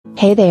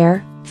Hey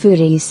there,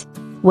 foodies!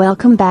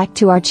 Welcome back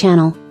to our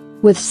channel.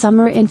 With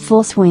summer in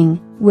full swing,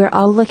 we're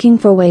all looking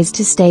for ways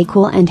to stay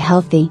cool and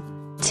healthy.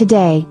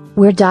 Today,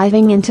 we're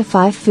diving into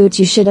 5 foods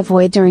you should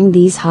avoid during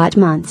these hot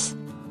months.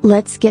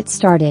 Let's get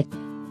started.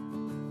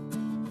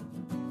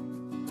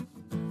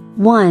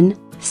 1.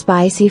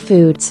 Spicy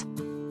foods.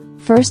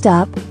 First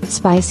up,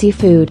 spicy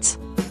foods.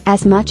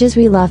 As much as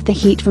we love the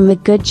heat from a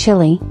good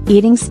chili,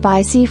 eating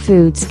spicy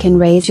foods can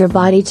raise your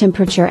body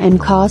temperature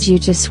and cause you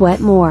to sweat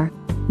more.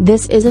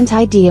 This isn't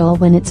ideal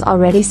when it's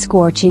already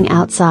scorching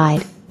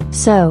outside.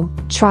 So,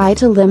 try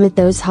to limit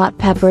those hot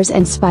peppers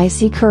and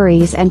spicy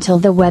curries until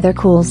the weather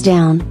cools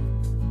down.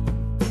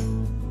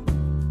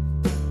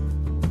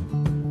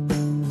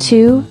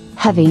 2.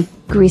 Heavy,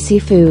 greasy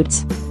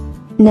foods.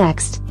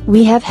 Next,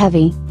 we have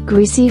heavy,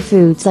 greasy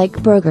foods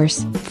like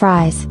burgers,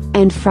 fries,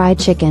 and fried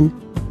chicken.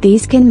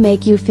 These can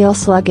make you feel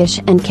sluggish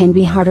and can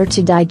be harder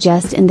to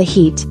digest in the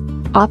heat.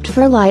 Opt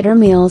for lighter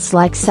meals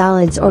like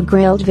salads or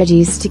grilled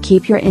veggies to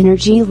keep your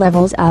energy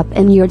levels up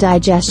and your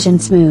digestion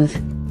smooth.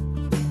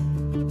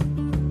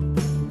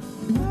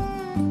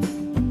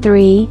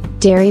 3.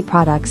 Dairy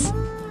products.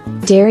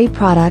 Dairy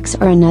products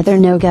are another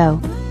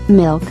no-go.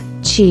 Milk,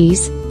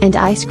 cheese, and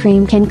ice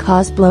cream can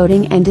cause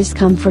bloating and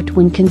discomfort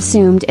when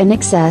consumed in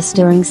excess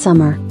during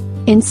summer.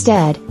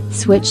 Instead,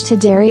 switch to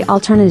dairy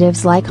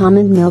alternatives like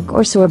almond milk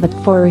or sorbet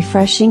for a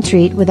refreshing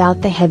treat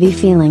without the heavy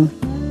feeling.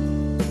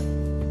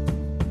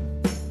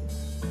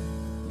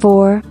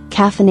 4.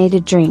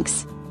 Caffeinated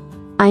drinks.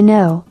 I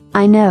know,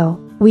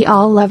 we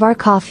all love our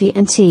coffee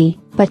and tea,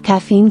 but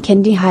caffeine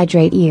can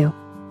dehydrate you.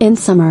 In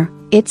summer,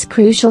 it's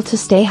crucial to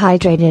stay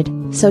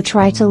hydrated, so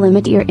try to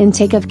limit your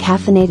intake of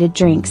caffeinated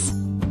drinks.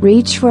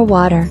 Reach for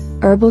water,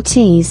 herbal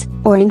teas,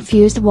 or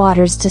infused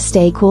waters to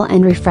stay cool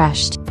and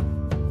refreshed.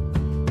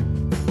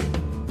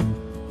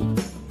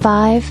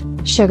 5.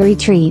 Sugary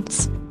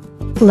treats.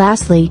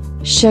 Lastly,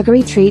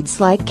 sugary treats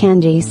like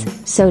candies,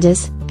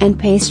 sodas, and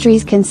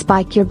pastries can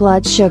spike your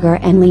blood sugar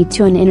and lead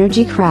to an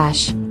energy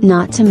crash,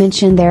 not to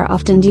mention they're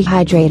often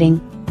dehydrating.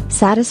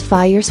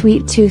 Satisfy your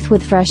sweet tooth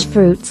with fresh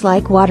fruits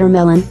like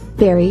watermelon,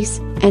 berries,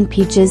 and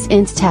peaches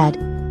instead.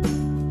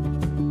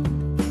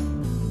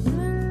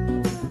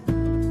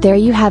 There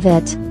you have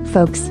it,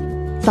 folks.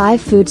 5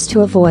 foods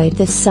to avoid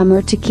this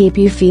summer to keep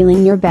you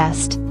feeling your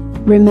best.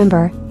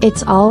 Remember,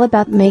 it's all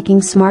about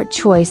making smart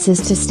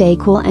choices to stay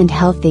cool and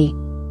healthy.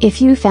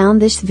 If you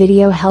found this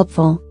video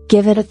helpful,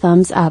 give it a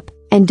thumbs up,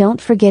 and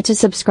don't forget to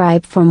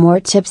subscribe for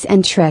more tips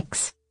and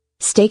tricks.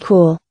 Stay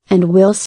cool, and we'll see you